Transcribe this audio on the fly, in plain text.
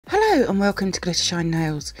Hello and welcome to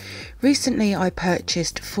glittershinenails. Recently I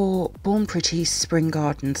purchased 4 Born Pretty Spring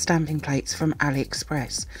Garden stamping plates from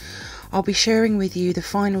AliExpress. I'll be sharing with you the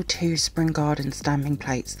final 2 Spring Garden stamping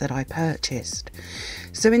plates that I purchased.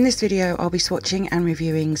 So in this video I'll be swatching and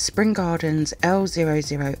reviewing Spring Garden's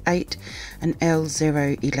L008 and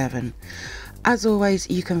L011. As always,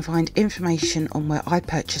 you can find information on where I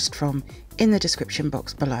purchased from in the description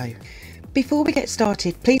box below. Before we get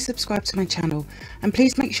started, please subscribe to my channel and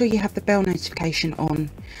please make sure you have the bell notification on,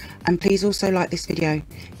 and please also like this video.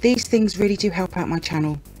 These things really do help out my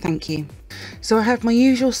channel, thank you. So I have my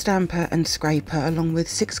usual stamper and scraper along with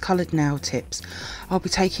 6 coloured nail tips. I'll be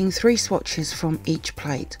taking 3 swatches from each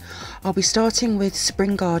plate. I'll be starting with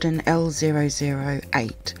Spring Garden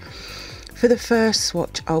L008. For the first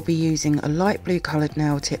swatch I'll be using a light blue coloured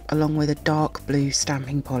nail tip along with a dark blue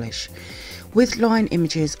stamping polish. With line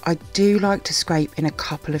images, I do like to scrape in a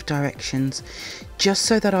couple of directions, just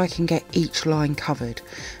so that I can get each line covered.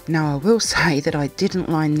 Now I will say that I didn't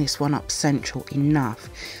line this one up central enough,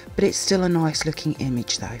 but it's still a nice looking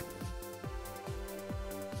image though.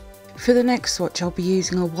 For the next swatch I'll be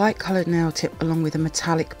using a white coloured nail tip along with a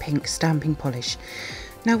metallic pink stamping polish.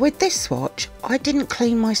 Now with this swatch, I didn't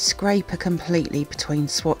clean my scraper completely between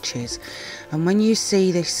swatches, and when you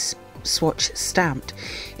see this swatch stamped,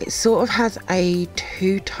 it sort of has a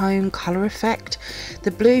two-tone colour effect. The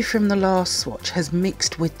blue from the last swatch has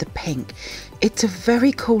mixed with the pink. It's a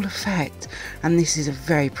very cool effect and this is a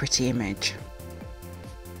very pretty image.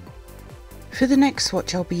 For the next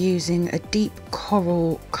swatch I'll be using a deep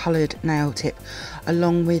coral coloured nail tip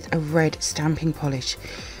along with a red stamping polish.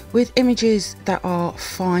 With images that are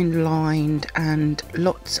fine lined and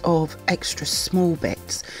lots of extra small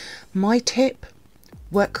bits, my tip: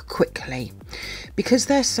 work quickly. Because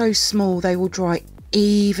they're so small, they will dry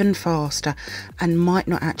even faster and might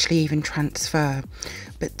not actually even transfer.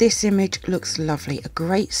 But this image looks lovely, a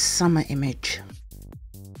great summer image.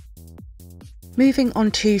 Moving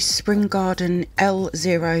on to Spring Garden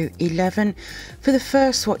L011. For the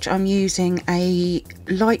first swatch I'm using a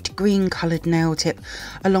light green coloured nail tip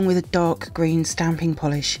along with a dark green stamping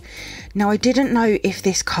polish. Now I didn't know if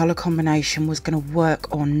this colour combination was going to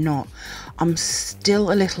work or not. I'm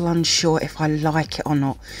still a little unsure if I like it or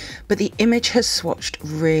not, but the image has swatched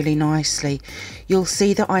really nicely. You'll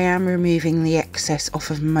see that I am removing the excess off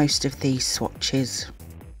of most of these swatches.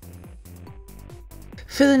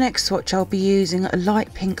 For the next swatch I'll be using a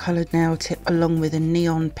light pink coloured nail tip along with a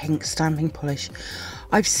neon pink stamping polish.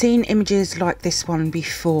 I've seen images like this one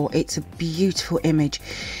before. It's a beautiful image.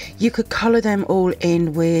 You could colour them all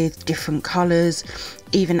in with different colours,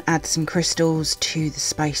 even add some crystals to the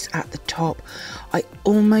space at the top. I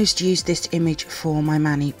almost used this image for my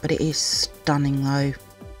mani, but it is stunning though.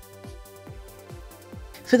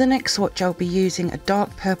 For the next swatch I'll be using a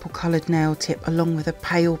dark purple coloured nail tip along with a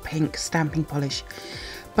pale pink stamping polish.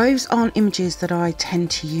 Both aren't images that I tend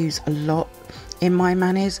to use a lot in my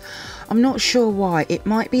manis. I'm not sure why. It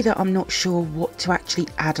might be that I'm not sure what to actually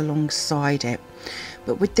add alongside it.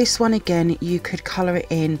 But with this one again, you could colour it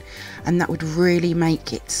in and that would really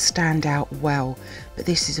make it stand out well. But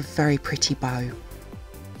this is a very pretty bow.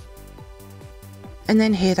 And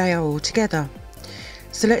then here they are all together.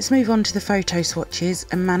 So let's move on to the photo swatches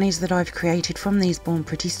and manis that I've created from these Born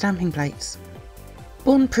Pretty stamping plates.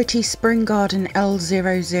 Born Pretty Spring Garden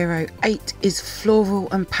L008 is floral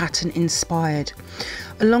and pattern inspired.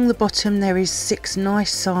 Along the bottom there is 6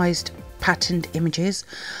 nice sized patterned images.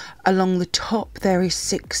 Along the top there is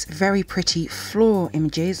 6 very pretty floral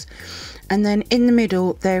images, and then in the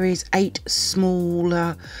middle there is 8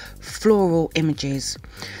 smaller floral images.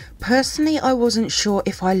 Personally, I wasn't sure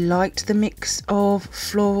if I liked the mix of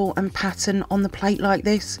floral and pattern on the plate like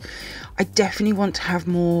this. I definitely want to have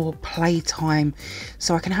more play time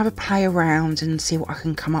so I can have a play around and see what I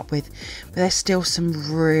can come up with. But there's still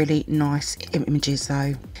some really nice images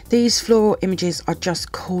though. These floral images are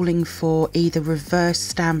just calling for either reverse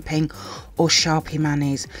stamping or Sharpie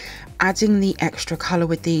manis. Adding the extra colour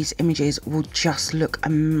with these images will just look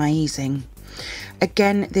amazing.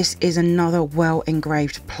 Again, this is another well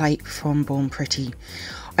engraved plate from Born Pretty.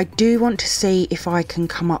 I do want to see if I can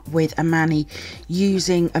come up with a mani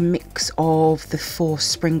using a mix of the 4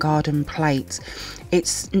 Spring Garden plates.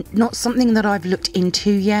 It's not something that I've looked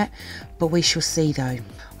into yet, but we shall see though.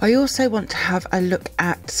 I also want to have a look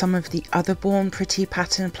at some of the other Born Pretty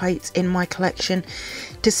pattern plates in my collection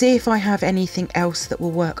to see if I have anything else that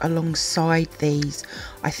will work alongside these.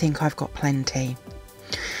 I think I've got plenty.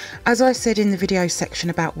 As I said in the video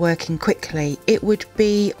section about working quickly, it would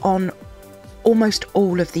be on almost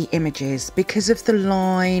all of the images because of the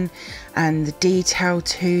line and the detail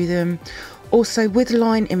to them. Also, with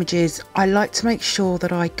line images, I like to make sure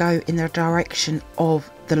that I go in the direction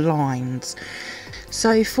of the lines.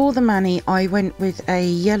 So for the mani, I went with a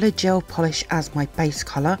yellow gel polish as my base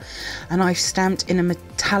colour, and I've stamped in a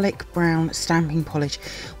metallic brown stamping polish,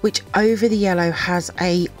 which over the yellow has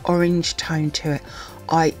a orange tone to it.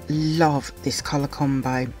 I love this colour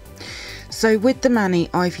combo. So with the mani,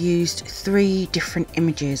 I've used 3 different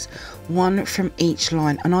images, one from each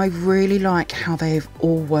line, and I really like how they've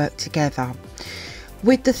all worked together.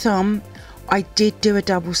 With the thumb, I did do a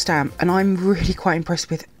double stamp, and I'm really quite impressed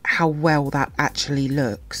with how well that actually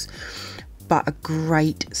looks. But a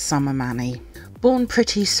great summer mani. Born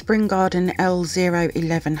Pretty Spring Garden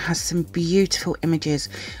L011 has some beautiful images,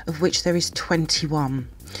 of which there is 21.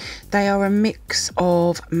 They are a mix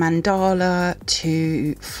of mandala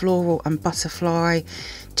to floral and butterfly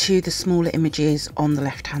to the smaller images on the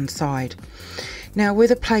left hand side. Now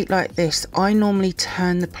with a plate like this, I normally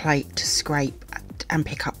turn the plate to scrape and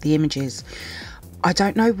pick up the images. I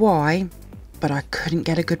don't know why, but I couldn't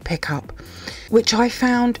get a good pickup, which I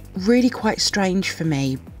found really quite strange for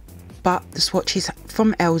me, but the swatches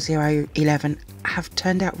from L011 have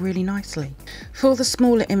turned out really nicely. For the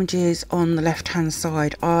smaller images on the left hand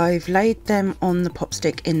side, I've laid them on the pop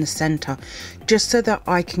stick in the centre, just so that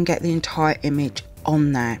I can get the entire image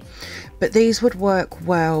on there. But these would work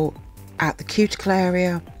well at the cuticle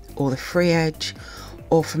area or the free edge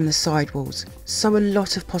or from the sidewalls, so a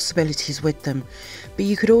lot of possibilities with them. But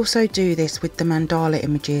you could also do this with the mandala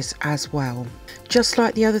images as well. Just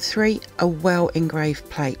like the other 3, a well engraved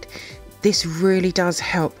plate. This really does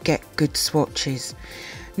help get good swatches.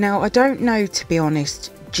 Now I don't know, to be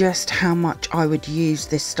honest, just how much I would use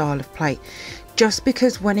this style of plate, just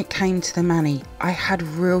because when it came to the mani, I had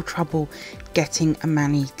real trouble getting a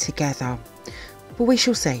mani together. But we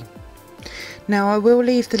shall see. Now I will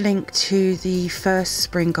leave the link to the first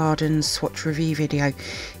Spring Garden swatch review video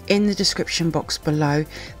in the description box below.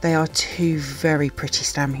 They are 2 very pretty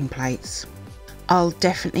stamping plates. I'll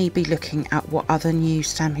definitely be looking at what other new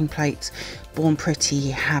stamping plates Born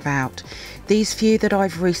Pretty have out. These few that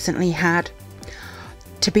I've recently had,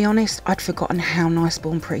 to be honest, I'd forgotten how nice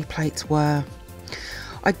Born Pretty plates were.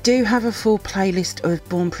 I do have a full playlist of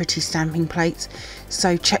Born Pretty stamping plates,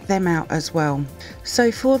 so check them out as well.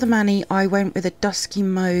 So for the mani, I went with a dusky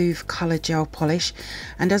mauve colour gel polish,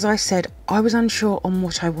 and as I said, I was unsure on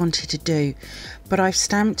what I wanted to do, but I've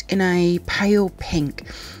stamped in a pale pink.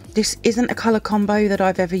 This isn't a colour combo that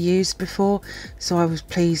I've ever used before, so I was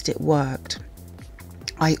pleased it worked.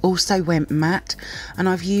 I also went matte, and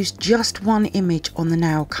I've used just one image on the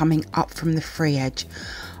nail coming up from the free edge.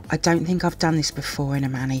 I don't think I've done this before in a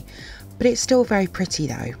mani, but it's still very pretty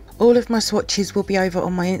though. All of my swatches will be over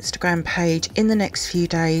on my Instagram page in the next few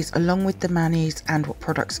days, along with the manis and what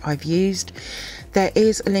products I've used. There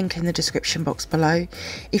is a link in the description box below.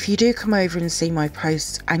 If you do come over and see my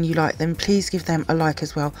posts and you like them, please give them a like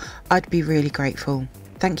as well. I'd be really grateful.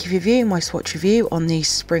 Thank you for viewing my swatch review on these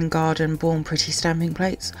Spring Garden Born Pretty stamping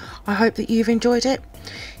plates. I hope that you've enjoyed it.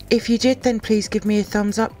 If you did, then please give me a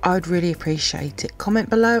thumbs up. I would really appreciate it. Comment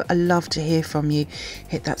below. I'd love to hear from you.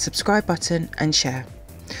 Hit that subscribe button and share.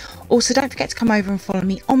 Also, don't forget to come over and follow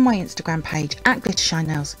me on my Instagram page at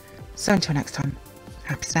glittershinenails. So until next time,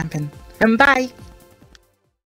 happy stamping and bye.